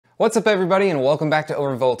What's up everybody and welcome back to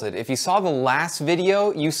Overvolted. If you saw the last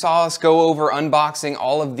video, you saw us go over unboxing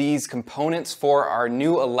all of these components for our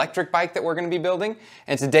new electric bike that we're going to be building,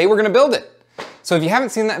 and today we're going to build it. So if you haven't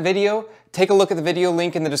seen that video, take a look at the video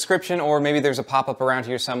link in the description, or maybe there's a pop-up around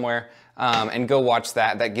here somewhere, and go watch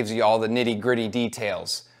that. That gives you all the nitty-gritty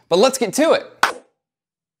details. But let's get to it.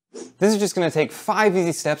 This is just going to take 5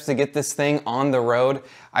 easy steps to get this thing on the road.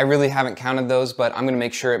 I really haven't counted those, but I'm going to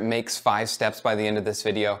make sure it makes 5 steps by the end of this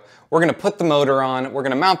video. We're going to put the motor on, we're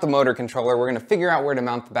going to mount the motor controller, we're going to figure out where to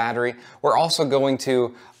mount the battery. We're also going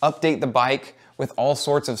to update the bike with all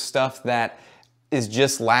sorts of stuff that is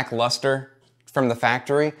just lackluster from the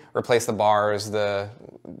factory. Replace the bars,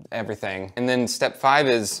 everything. And then step 5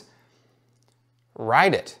 is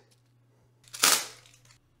ride it.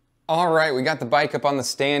 All right, we got the bike up on the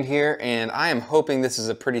stand here, and I am hoping this is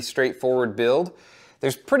a pretty straightforward build.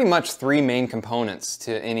 There's pretty much 3 main components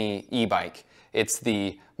to any e-bike. It's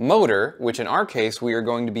the motor, which in our case, we are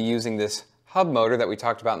going to be using this hub motor that we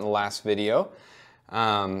talked about in the last video.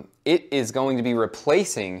 It is going to be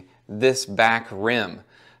replacing this back rim.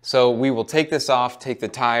 So we will take this off, take the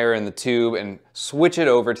tire and the tube, and switch it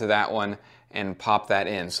over to that one and pop that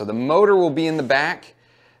in. So the motor will be in the back.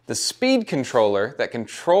 The speed controller that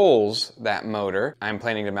controls that motor, I'm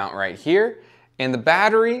planning to mount right here, and the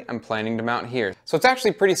battery, I'm planning to mount here. So it's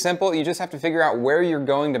actually pretty simple. You just have to figure out where you're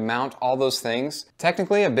going to mount all those things.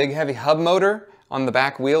 Technically, a big heavy hub motor on the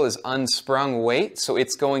back wheel is unsprung weight, so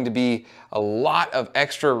it's going to be a lot of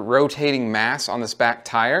extra rotating mass on this back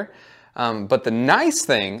tire. But the nice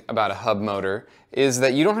thing about a hub motor is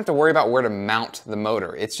that you don't have to worry about where to mount the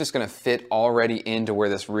motor. It's just gonna fit already into where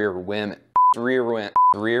this rear rim. Rear rim.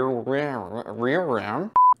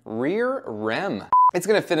 It's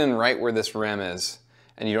gonna fit in right where this rim is,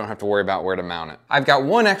 and you don't have to worry about where to mount it. I've got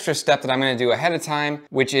one extra step that I'm gonna do ahead of time,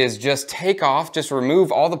 which is just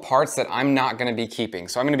remove all the parts that I'm not gonna be keeping.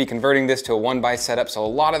 So I'm gonna be converting this to a 1x setup, so a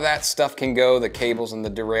lot of that stuff can go, the cables and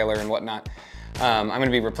the derailleur and whatnot. I'm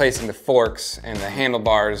gonna be replacing the forks and the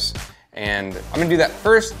handlebars, and I'm gonna do that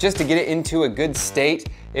first just to get it into a good state.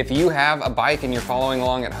 If you have a bike and you're following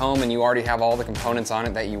along at home and you already have all the components on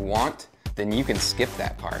it that you want, then you can skip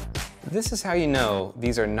that part. This is how you know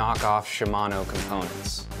these are knockoff Shimano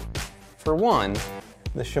components. For one,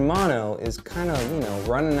 the Shimano is kind of,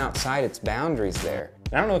 running outside its boundaries there.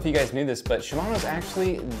 And I don't know if you guys knew this, but Shimano's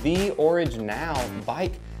actually the original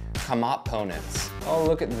bike components. Oh,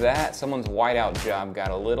 look at that. Someone's whiteout job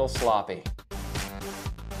got a little sloppy.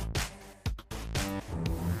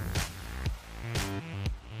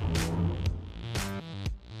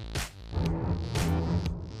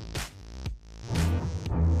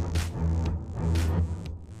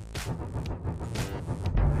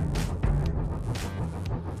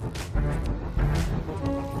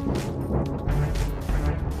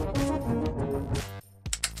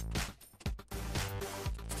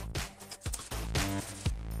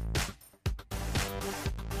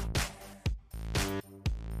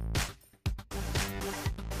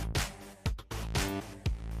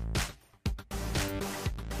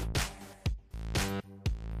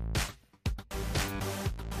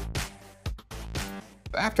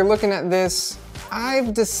 After looking at this,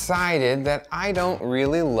 I've decided that I don't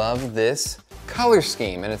really love this color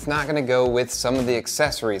scheme, and it's not gonna go with some of the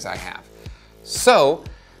accessories I have. So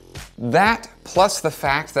that, plus the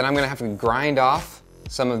fact that I'm gonna have to grind off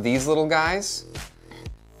some of these little guys,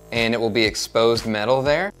 and it will be exposed metal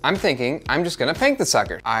there, I'm thinking I'm just gonna paint the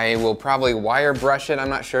sucker. I will probably wire brush it. I'm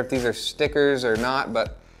not sure if these are stickers or not,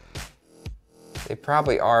 but they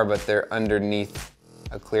probably are, but they're underneath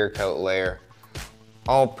a clear coat layer.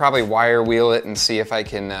 I'll probably wire wheel it and see if I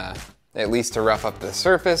can at least to rough up the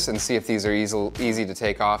surface and see if these are easy to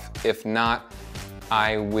take off. If not,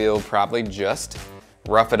 I will probably just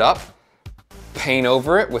rough it up, paint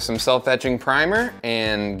over it with some self-etching primer,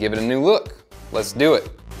 and give it a new look. Let's do it.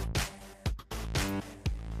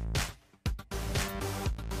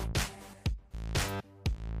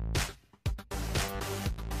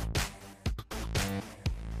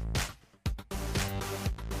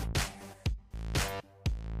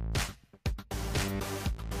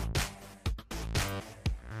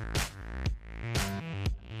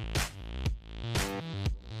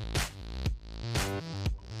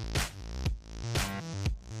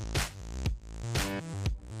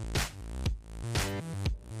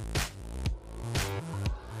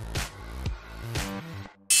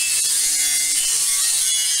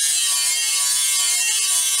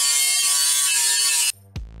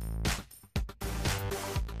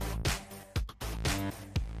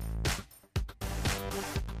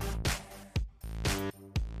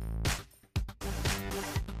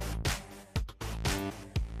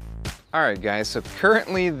 All right guys, so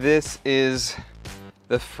currently this is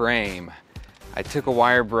the frame. I took a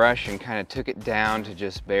wire brush and kind of took it down to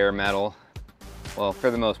just bare metal. Well,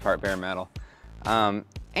 for the most part, bare metal.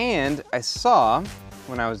 And I saw,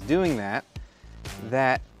 when I was doing that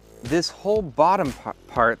this whole bottom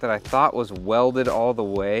part that I thought was welded all the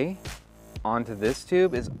way onto this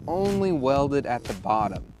tube is only welded at the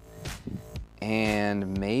bottom.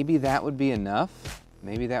 And maybe that would be enough.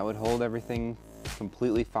 Maybe that would hold everything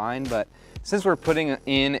completely fine, but since we're putting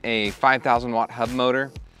in a 5,000 watt hub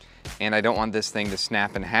motor and I don't want this thing to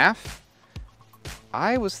snap in half,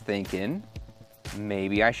 I was thinking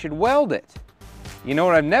maybe I should weld it. You know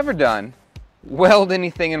what I've never done? Weld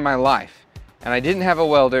anything in my life. And I didn't have a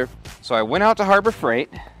welder, so I went out to Harbor Freight,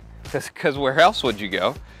 because where else would you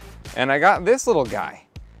go? And I got this little guy.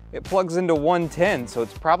 It plugs into 110, so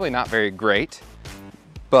it's probably not very great,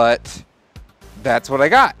 but that's what I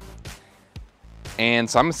got. And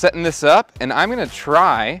so I'm setting this up, and I'm gonna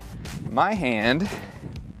try my hand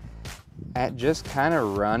at just kind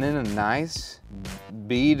of running a nice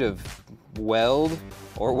bead of weld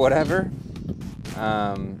or whatever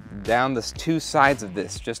down the two sides of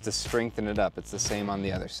this just to strengthen it up. It's the same on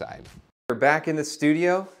the other side. We're back in the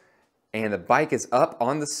studio and the bike is up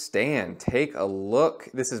on the stand. Take a look.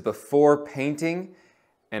 This is before painting,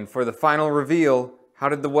 and for the final reveal, how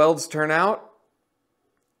did the welds turn out?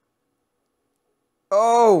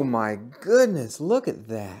 Oh my goodness, look at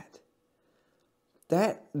that.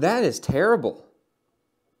 That is terrible.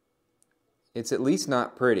 It's at least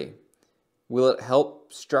not pretty. Will it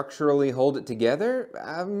help structurally hold it together?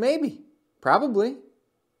 Maybe, probably,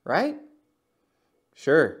 right?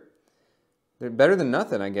 Sure. They're better than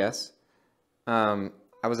nothing, I guess. I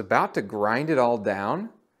was about to grind it all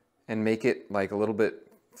down and make it like a little bit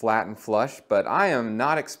flat and flush, but I am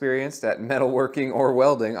not experienced at metalworking or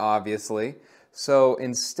welding, obviously. So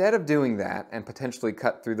instead of doing that and potentially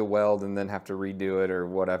cut through the weld and then have to redo it or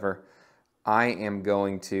whatever, I am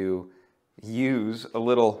going to use a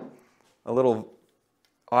little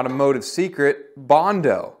automotive secret,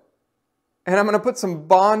 Bondo. And I'm gonna put some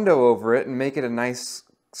Bondo over it and make it a nice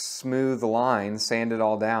smooth line, sand it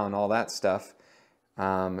all down, all that stuff.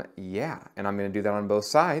 Yeah, and I'm gonna do that on both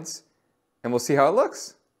sides and we'll see how it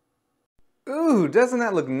looks. Ooh, doesn't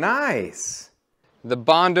that look nice? The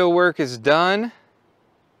Bondo work is done.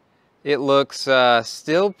 It looks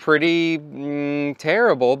still pretty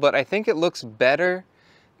terrible, but I think it looks better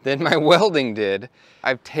than my welding did.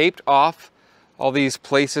 I've taped off all these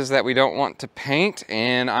places that we don't want to paint,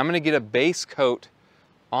 and I'm gonna get a base coat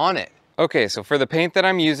on it. Okay, so for the paint that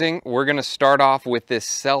I'm using, we're gonna start off with this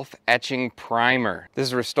self-etching primer. This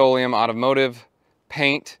is Rust-Oleum automotive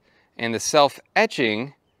paint, and the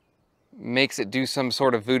self-etching makes it do some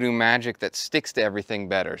sort of voodoo magic that sticks to everything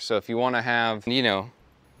better. So if you wanna have, you know,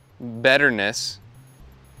 betterness,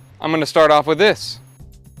 I'm gonna start off with this.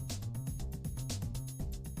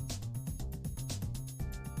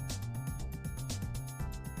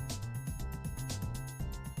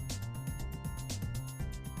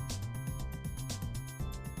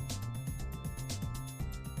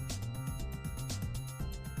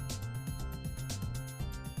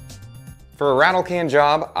 For a rattle can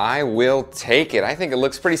job, I will take it. I think it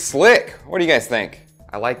looks pretty slick. What do you guys think?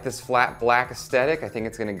 I like this flat black aesthetic. I think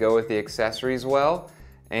it's gonna go with the accessories well.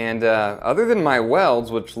 And other than my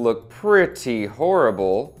welds, which look pretty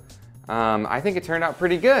horrible, I think it turned out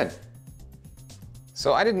pretty good.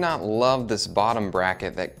 So I did not love this bottom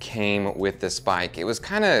bracket that came with this bike. It was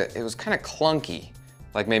kind of clunky.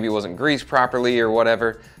 Like maybe it wasn't greased properly or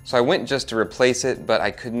whatever. So I went just to replace it, but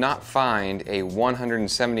I could not find a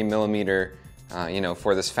 170 millimeter,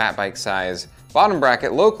 for this fat bike size bottom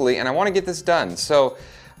bracket locally, and I want to get this done. So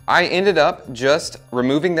I ended up just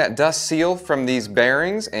removing that dust seal from these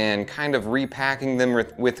bearings and kind of repacking them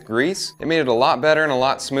with grease. It made it a lot better and a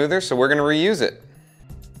lot smoother, so we're gonna reuse it.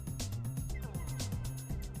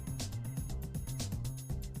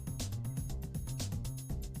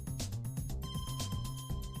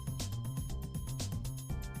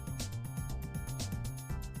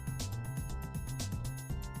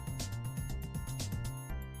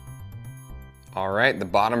 All right, the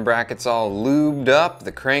bottom bracket's all lubed up,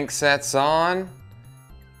 the crankset's on,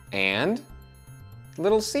 and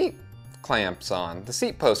little seat clamps on, the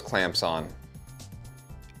seat post clamps on.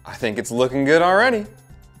 I think it's looking good already.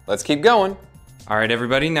 Let's keep going. All right,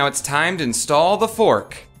 everybody, now it's time to install the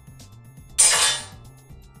fork.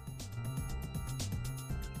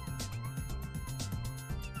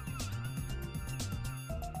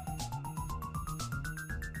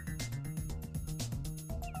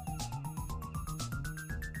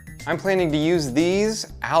 I'm planning to use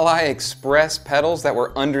these AliExpress pedals that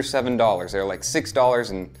were under $7. They're like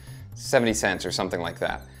 $6.70 or something like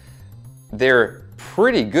that. They're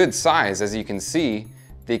pretty good size, as you can see.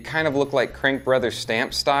 They kind of look like Crank Brothers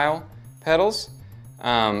stamp style pedals.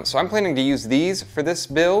 So I'm planning to use these for this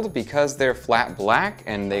build because they're flat black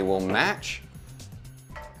and they will match.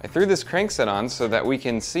 I threw this crankset on so that we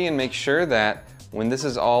can see and make sure that when this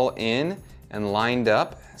is all in and lined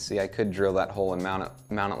up, see, I could drill that hole and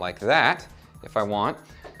mount it like that if I want,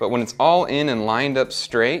 but when it's all in and lined up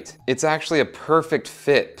straight, it's actually a perfect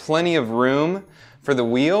fit. Plenty of room for the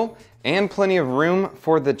wheel and plenty of room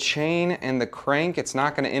for the chain and the crank. It's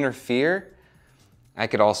not going to interfere. I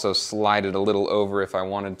could also slide it a little over if I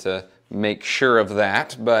wanted to make sure of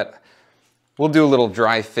that, but we'll do a little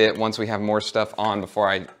dry fit once we have more stuff on before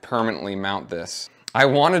I permanently mount this. I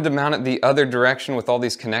wanted to mount it the other direction with all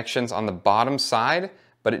these connections on the bottom side,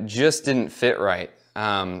 but it just didn't fit right.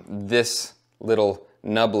 This little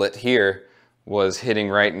nublet here was hitting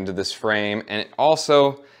right into this frame, and it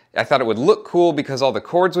also, I thought it would look cool because all the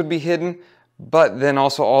cords would be hidden, but then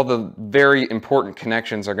also all the very important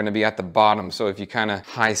connections are going to be at the bottom. So if you kind of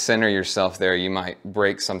high center yourself there, you might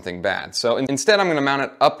break something bad. So instead I'm going to mount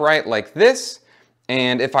it upright like this.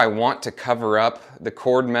 And if I want to cover up the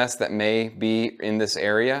cord mess that may be in this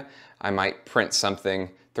area, I might print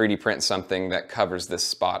something, 3D print something that covers this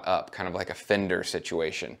spot up, kind of like a fender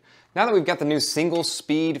situation. Now that we've got the new single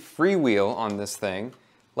speed freewheel on this thing,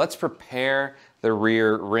 let's prepare the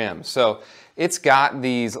rear rim. So it's got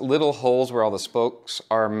these little holes where all the spokes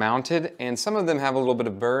are mounted, and some of them have a little bit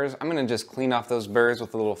of burrs. I'm gonna just clean off those burrs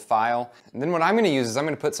with a little file. And then what I'm gonna use is I'm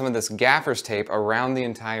gonna put some of this gaffer's tape around the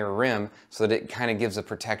entire rim so that it kind of gives a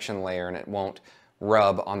protection layer and it won't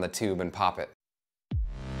rub on the tube and pop it.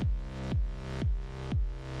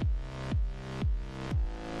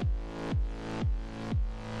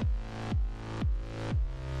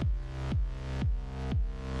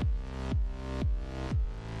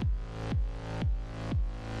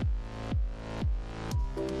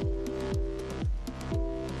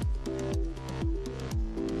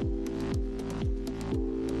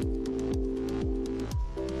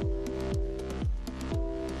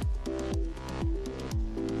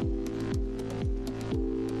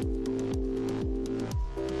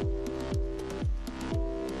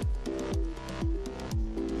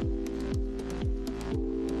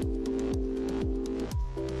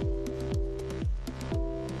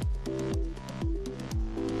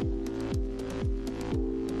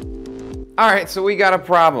 All right, so we got a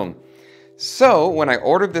problem. So when I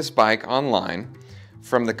ordered this bike online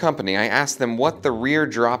from the company, I asked them what the rear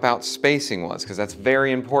dropout spacing was, because that's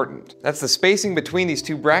very important. That's the spacing between these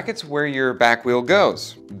two brackets where your back wheel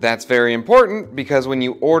goes. That's very important because when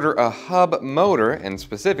you order a hub motor, and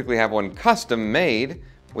specifically have one custom made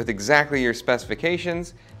with exactly your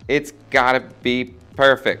specifications, it's gotta be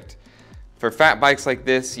perfect. For fat bikes like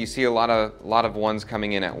this, you see a lot of ones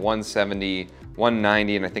coming in at 170,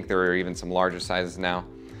 190, and I think there are even some larger sizes now.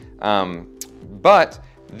 But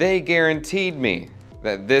they guaranteed me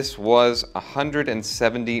that this was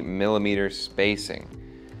 170 millimeter spacing.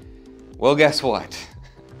 Well, guess what?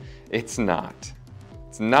 It's not.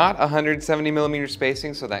 It's not 170 millimeter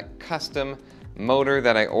spacing, so that custom motor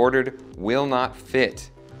that I ordered will not fit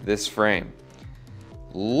this frame.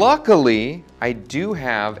 Luckily, I do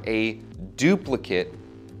have a duplicate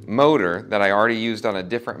motor that I already used on a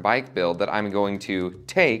different bike build that I'm going to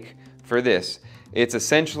take for this. It's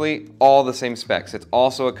essentially all the same specs. It's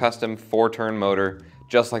also a custom 4-turn motor,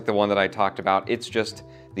 just like the one that I talked about. It's just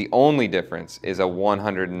the only difference is a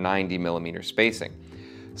 190 millimeter spacing.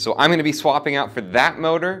 So I'm going to be swapping out for that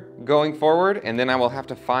motor going forward, and then I will have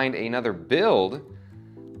to find another build,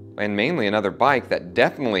 and mainly another bike that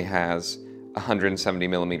definitely has 170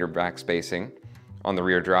 millimeter back spacing on the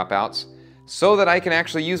rear dropouts, so that I can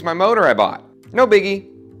actually use my motor I bought. No biggie.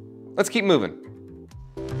 Let's keep moving.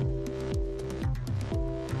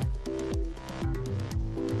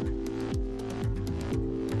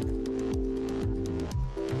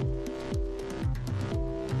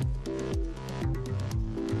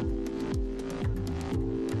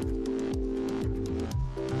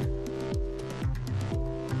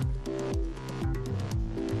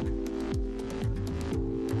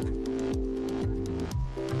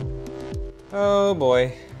 Oh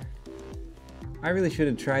boy. I really should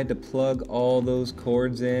have tried to plug all those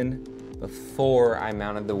cords in before I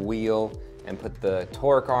mounted the wheel and put the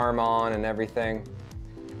torque arm on and everything.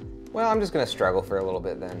 Well, I'm just gonna struggle for a little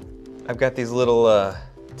bit then. I've got these little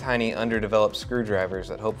tiny underdeveloped screwdrivers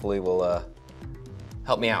that hopefully will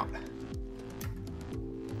help me out.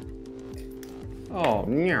 Oh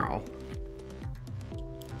no.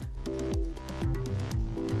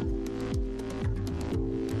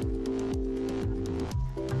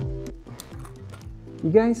 You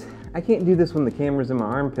guys, I can't do this when the camera's in my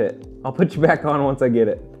armpit. I'll put you back on once I get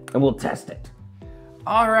it, and we'll test it.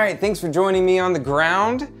 All right, thanks for joining me on the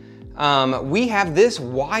ground. We have this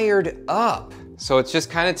wired up. So it's just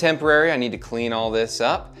kind of temporary. I need to clean all this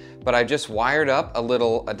up, but I just wired up a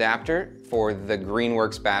little adapter for the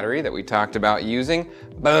Greenworks battery that we talked about using.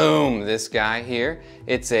 Boom, this guy here.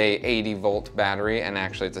 It's a 80 volt battery, and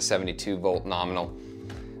actually it's a 72 volt nominal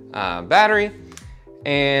battery.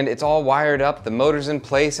 And it's all wired up, the motor's in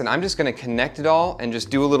place, and I'm just gonna connect it all and just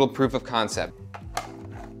do a little proof of concept.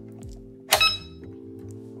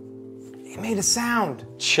 It made a sound.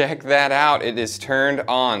 Check that out, it is turned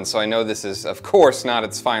on. So I know this is, of course, not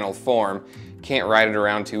its final form. Can't ride it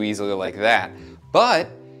around too easily like that. But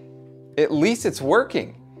at least it's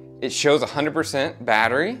working. It shows 100%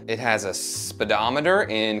 battery. It has a speedometer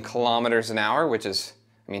in kilometers an hour, which is,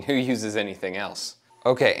 I mean, who uses anything else?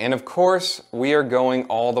 Okay, and of course, we are going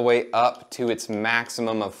all the way up to its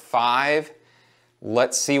maximum of 5.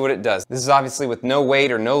 Let's see what it does. This is obviously with no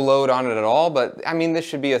weight or no load on it at all, but I mean, this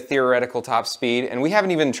should be a theoretical top speed, and we haven't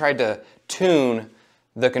even tried to tune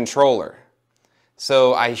the controller.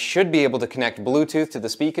 So I should be able to connect Bluetooth to the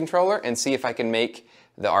speed controller and see if I can make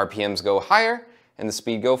the RPMs go higher and the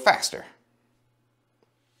speed go faster.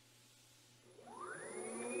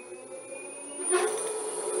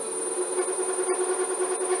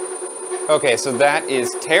 Okay, so that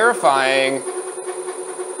is terrifying.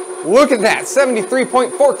 Look at that,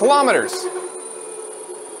 73.4 kilometers.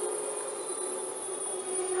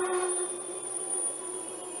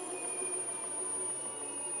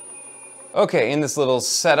 Okay, in this little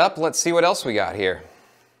setup, let's see what else we got here.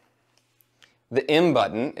 The M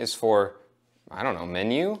button is for, I don't know,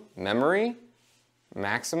 menu, memory,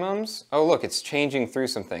 maximums. Oh look, it's changing through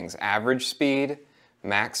some things. Average speed,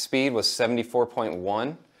 max speed was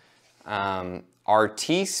 74.1.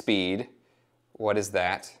 RT speed, what is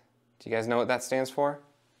that? Do you guys know what that stands for?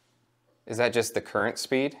 Is that just the current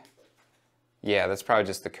speed? Yeah, that's probably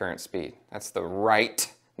just the current speed. That's the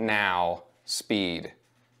right now speed.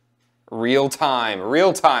 Real time,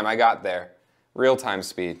 I got there. Real time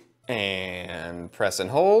speed. And press and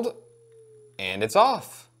hold, and it's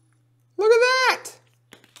off. Look at that!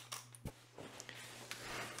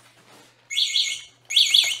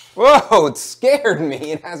 Whoa, it scared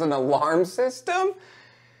me. It has an alarm system?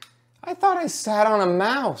 I thought I sat on a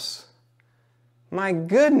mouse. My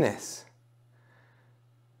goodness.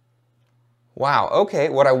 Wow, okay,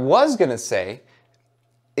 what I was gonna say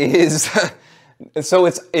is, so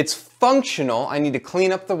it's functional. I need to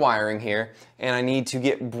clean up the wiring here, and I need to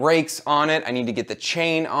get brakes on it. I need to get the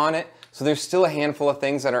chain on it. So there's still a handful of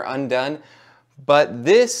things that are undone, but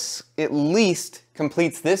this at least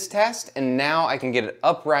completes this test, and now I can get it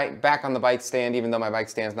upright back on the bike stand, even though my bike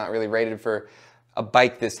stand's not really rated for a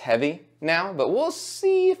bike this heavy now, but we'll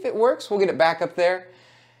see if it works. We'll get it back up there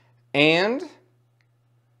and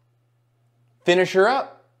finish her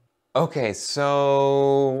up. Okay,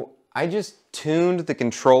 so I just tuned the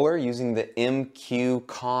controller using the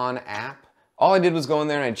MQ-Con app. All I did was go in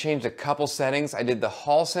there and I changed a couple settings. I did the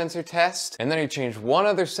hall sensor test, and then I changed one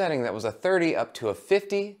other setting that was a 30 up to a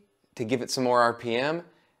 50 to give it some more RPM,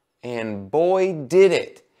 and boy did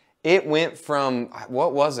it. It went from,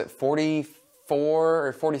 what was it, 44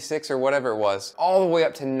 or 46 or whatever it was, all the way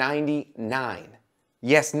up to 99.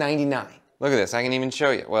 Yes, 99. Look at this, I can even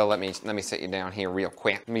show you. Well, let me sit you down here real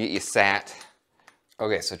quick. Let me get you sat.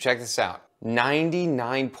 Okay, so check this out.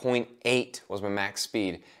 99.8 was my max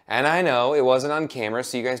speed. And I know it wasn't on camera,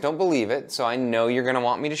 so you guys don't believe it, so I know you're gonna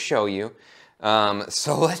want me to show you.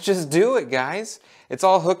 So let's just do it, guys. It's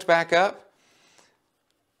all hooked back up.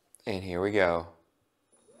 And here we go.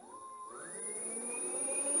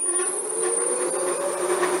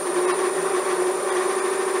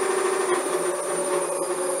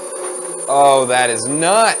 Oh, that is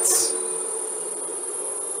nuts.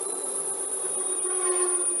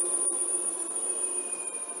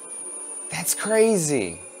 That's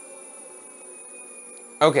crazy.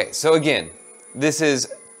 Okay, so again, this is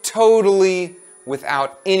totally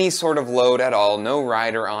without any sort of load at all, no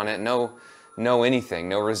rider on it, no anything,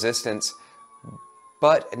 no resistance.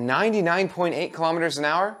 But 99.8 kilometers an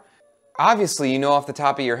hour, obviously you know off the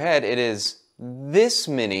top of your head it is this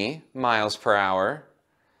many miles per hour,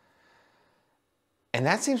 and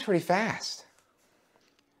that seems pretty fast.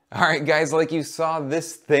 All right, guys, like you saw,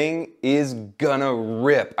 this thing is gonna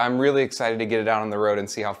rip. I'm really excited to get it out on the road and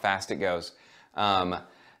see how fast it goes.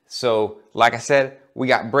 So, like I said, we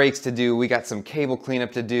got brakes to do, we got some cable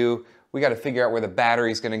cleanup to do, we gotta figure out where the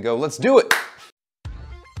battery's gonna go. Let's do it!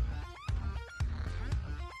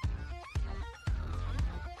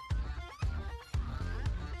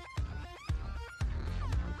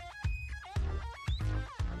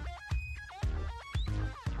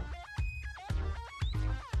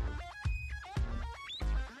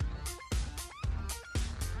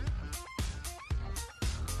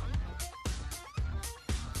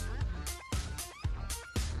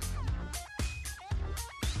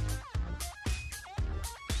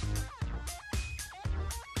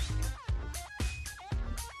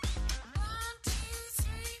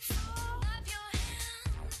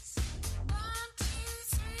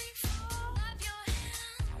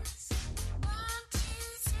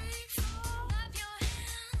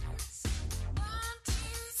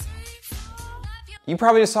 You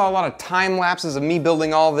probably just saw a lot of time lapses of me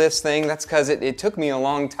building all this thing. That's because it took me a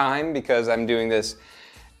long time because I'm doing this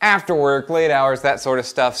after work, late hours, that sort of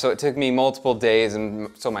stuff. So it took me multiple days, and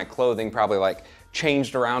so my clothing probably like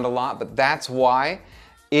changed around a lot, but that's why.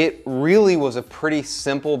 It really was a pretty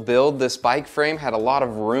simple build. This bike frame had a lot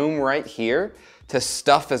of room right here to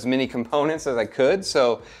stuff as many components as I could,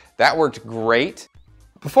 so that worked great.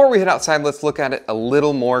 Before we head outside, let's look at it a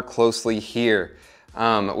little more closely here.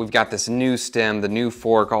 We've got this new stem, the new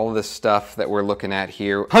fork, all of this stuff that we're looking at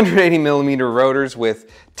here. 180 millimeter rotors with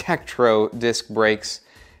Tektro disc brakes.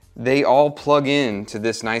 They all plug in to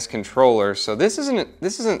this nice controller. So this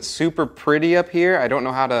isn't super pretty up here. I don't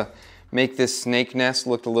know how to make this snake nest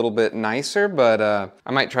look a little bit nicer, but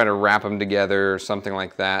I might try to wrap them together or something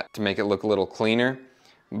like that to make it look a little cleaner.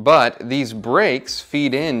 But these brakes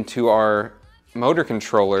feed into our motor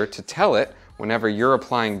controller to tell it whenever you're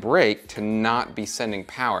applying brake to not be sending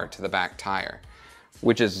power to the back tire,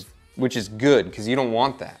 which is good because you don't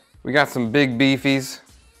want that. We got some big beefies,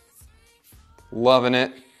 loving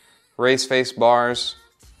it. Race face bars.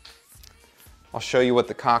 I'll show you what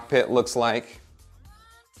the cockpit looks like.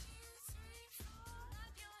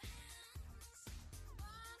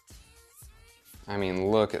 I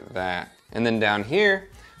mean, look at that. And then down here,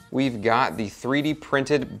 we've got the 3D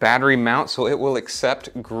printed battery mount, so it will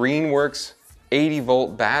accept Greenworks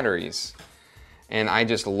 80-volt batteries. And I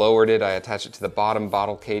just lowered it. I attached it to the bottom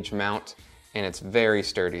bottle cage mount, and it's very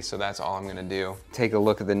sturdy, so that's all I'm gonna do. Take a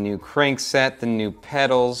look at the new crankset, the new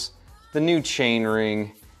pedals, the new chain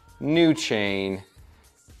ring, new chain,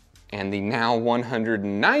 and the now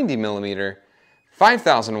 190 millimeter,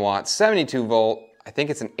 5,000 watt, 72 volt, I think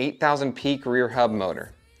it's an 8,000 peak rear hub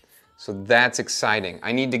motor. So that's exciting.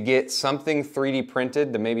 I need to get something 3D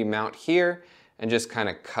printed to maybe mount here and just kind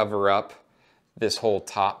of cover up this whole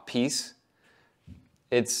top piece.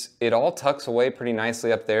 It all tucks away pretty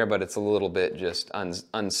nicely up there, but it's a little bit just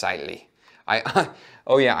unsightly.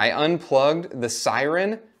 Oh yeah, I unplugged the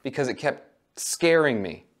siren because it kept scaring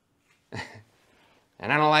me.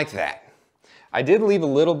 And I don't like that. I did leave a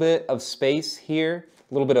little bit of space here,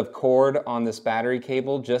 a little bit of cord on this battery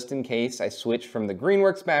cable, just in case I switch from the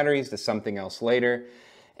Greenworks batteries to something else later,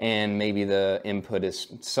 and maybe the input is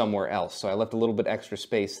somewhere else. So I left a little bit extra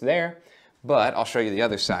space there, but I'll show you the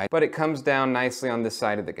other side. But it comes down nicely on this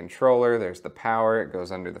side of the controller. There's the power, it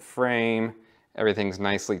goes under the frame. Everything's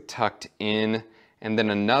nicely tucked in. And then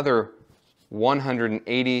another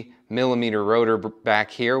 180 millimeter rotor back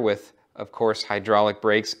here with, of course, hydraulic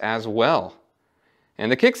brakes as well.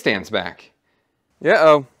 And the kickstand's back.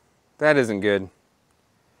 Uh-oh, that isn't good.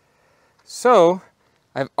 So,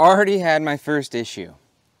 I've already had my first issue.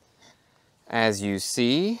 As you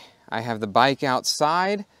see, I have the bike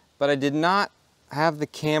outside, but I did not have the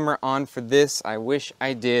camera on for this. I wish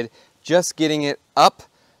I did. Just getting it up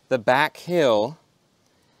the back hill,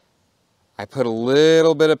 I put a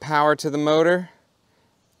little bit of power to the motor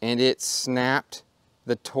and it snapped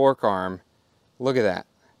the torque arm. Look at that.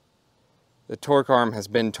 The torque arm has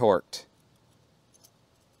been torqued.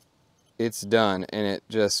 It's done, and it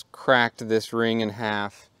just cracked this ring in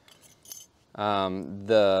half.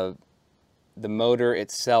 The motor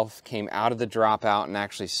itself came out of the dropout and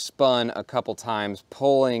actually spun a couple times,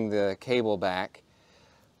 pulling the cable back,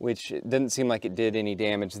 which it didn't seem like it did any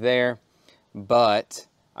damage there, but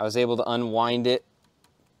I was able to unwind it.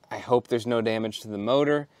 I hope there's no damage to the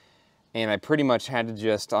motor, and I pretty much had to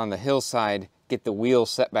just, on the hillside, get the wheel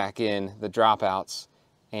set back in, the dropouts,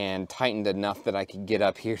 and tightened enough that I could get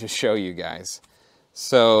up here to show you guys.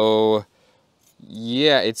 So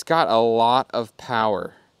yeah, it's got a lot of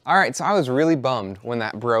power. All right, so I was really bummed when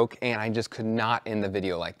that broke and I just could not end the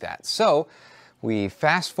video like that. So we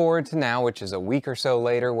fast forward to now, which is a week or so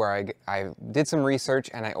later, where I did some research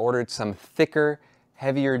and I ordered some thicker,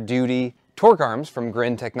 heavier duty torque arms from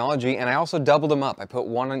Grin Technology, and I also doubled them up. I put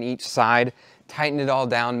one on each side, tightened it all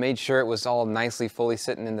down, made sure it was all nicely fully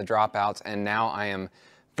sitting in the dropouts, and now I am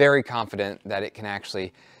very confident that it can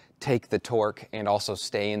actually take the torque and also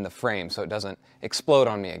stay in the frame so it doesn't explode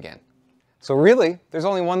on me again. So really, there's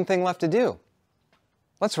only one thing left to do.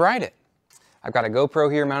 Let's ride it. I've got a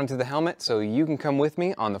GoPro here mounted to the helmet, so you can come with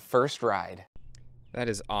me on the first ride. That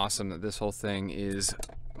is awesome that this whole thing is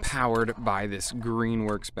powered by this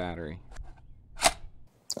Greenworks battery.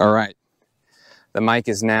 All right, the mic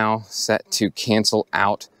is now set to cancel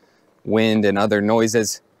out wind and other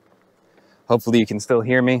noises. Hopefully you can still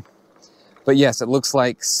hear me. But yes, it looks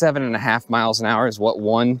like 7.5 miles an hour is what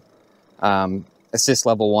one assist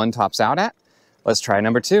level 1 tops out at. Let's try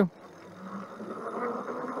number 2.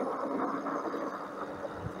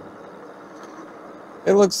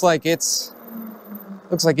 It looks like it's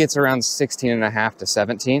Looks like it's around 16.5 to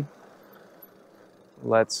 17.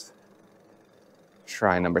 Let's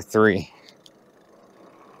try number 3.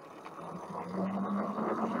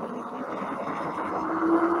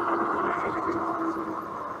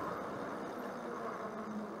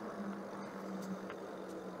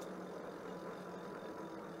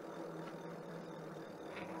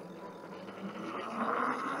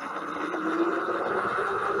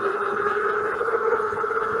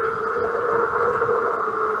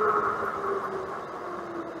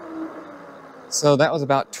 So that was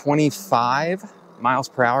about 25 miles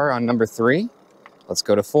per hour on number 3. Let's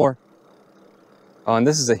go to 4. Oh, and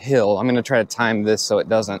this is a hill. I'm gonna try to time this so it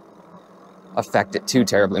doesn't affect it too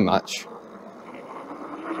terribly much.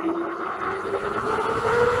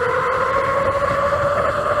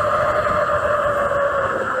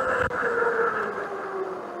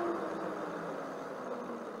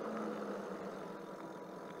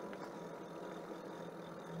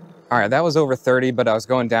 All right, that was over 30, but I was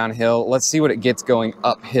going downhill. Let's see what it gets going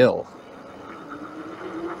uphill.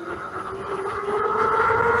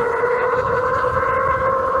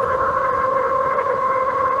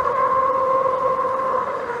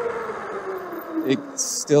 It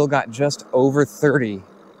still got just over 30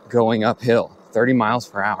 going uphill, 30 miles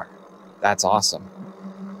per hour. That's awesome.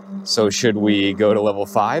 So should we go to level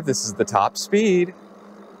 5? This is the top speed.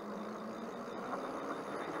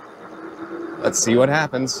 Let's see what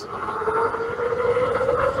happens.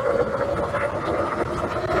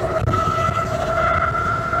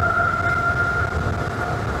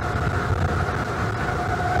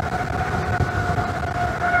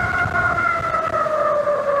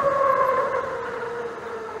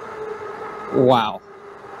 Wow.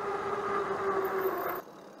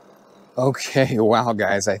 Okay, wow,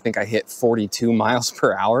 guys. I think I hit 42 miles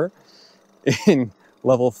per hour in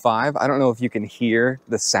level 5. I don't know if you can hear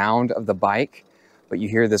the sound of the bike, but you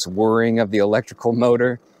hear this whirring of the electric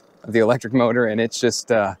motor, and it's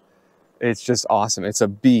just awesome. It's a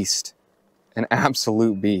beast, an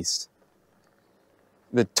absolute beast.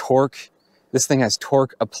 The torque, this thing has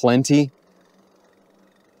torque aplenty.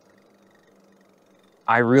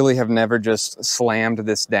 I really have never just slammed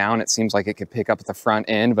this down. It seems like it could pick up at the front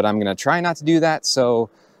end, but I'm gonna try not to do that so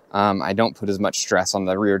I don't put as much stress on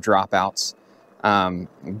the rear dropouts.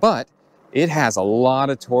 But it has a lot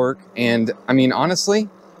of torque, and I mean, honestly,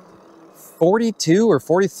 42 or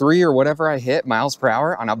 43 or whatever I hit miles per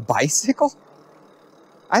hour on a bicycle,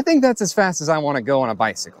 I think that's as fast as I want to go on a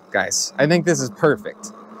bicycle, guys. I think this is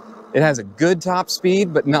perfect. It has a good top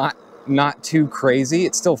speed, but not too crazy.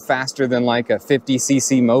 It's still faster than like a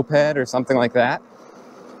 50cc moped or something like that.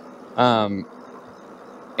 And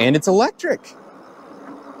it's electric.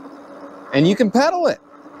 And you can pedal it.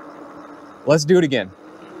 Let's do it again.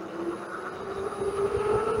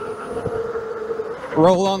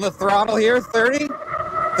 Roll on the throttle here, 30,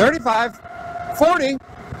 35, 40,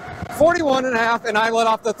 41.5, and I let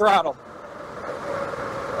off the throttle.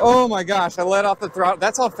 Oh my gosh, I let off the throttle.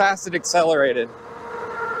 That's how fast it accelerated.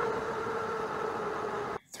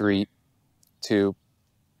 3, 2,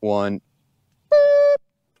 1.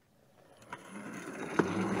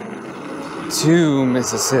 2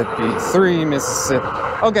 Mississippi, 3 Mississippi.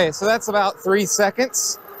 Okay, so that's about 3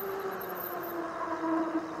 seconds.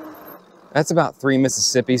 That's about 3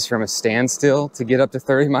 Mississippis from a standstill to get up to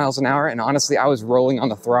 30 miles an hour. And honestly, I was rolling on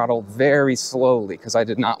the throttle very slowly because I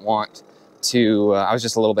did not want to, I was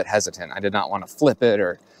just a little bit hesitant. I did not want to flip it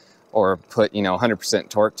or put, 100%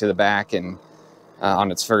 torque to the back and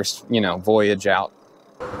on its first, voyage out.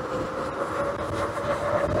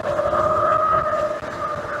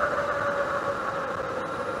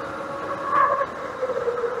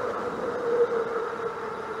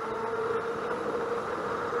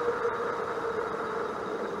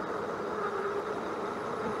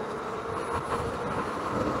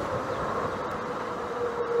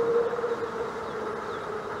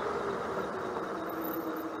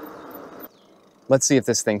 Let's see if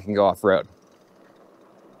this thing can go off-road.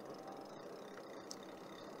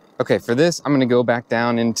 Okay, for this, I'm gonna go back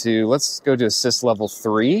down into, let's go to assist level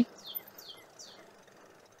 3.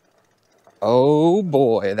 Oh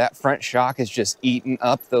boy, that front shock is just eating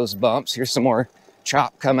up those bumps. Here's some more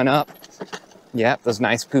chop coming up. Yep, those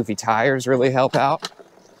nice poofy tires really help out.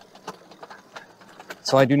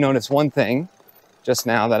 So I do notice one thing just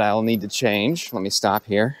now that I'll need to change. Let me stop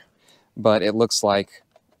here. But it looks like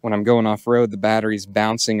when I'm going off-road, the battery's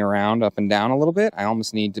bouncing around up and down a little bit. I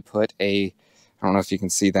almost need to put I don't know if you can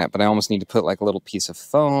see that, but I almost need to put like a little piece of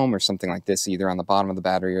foam or something like this, either on the bottom of the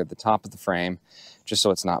battery or the top of the frame, just so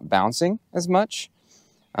it's not bouncing as much.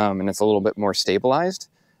 And it's a little bit more stabilized.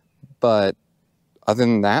 But other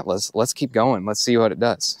than that, let's keep going. Let's see what it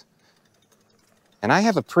does. And I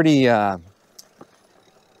have a pretty, our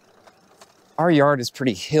yard is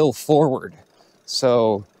pretty hill forward.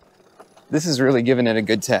 So this is really giving it a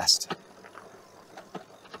good test.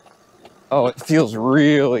 Oh, it feels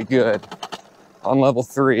really good on level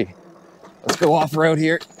 3. Let's go off-road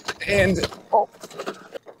here. And, oh.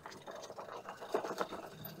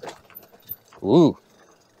 Ooh.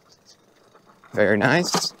 Very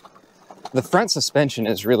nice. The front suspension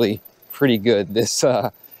is really pretty good. This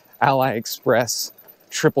AliExpress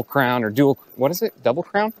triple crown or dual, what is it? Double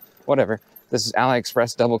crown? Whatever. This is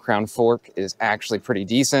AliExpress double crown fork is actually pretty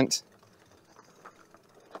decent.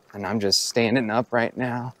 And I'm just standing up right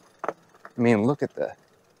now. I mean, look at the,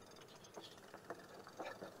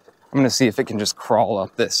 I'm gonna see if it can just crawl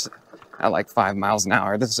up this at like 5 miles an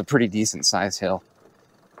hour. This is a pretty decent size hill.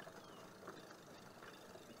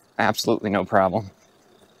 Absolutely no problem.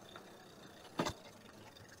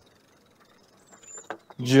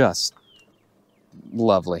 Just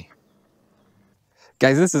lovely.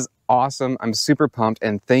 Guys, this is awesome. I'm super pumped,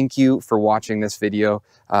 and thank you for watching this video.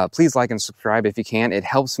 Please like and subscribe if you can. It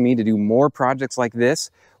helps me to do more projects like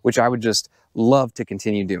this, which I would just love to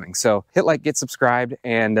continue doing. So hit like, get subscribed,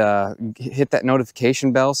 and hit that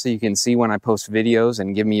notification bell so you can see when I post videos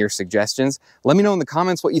and give me your suggestions. Let me know in the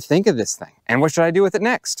comments what you think of this thing and what should I do with it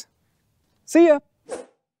next. See ya!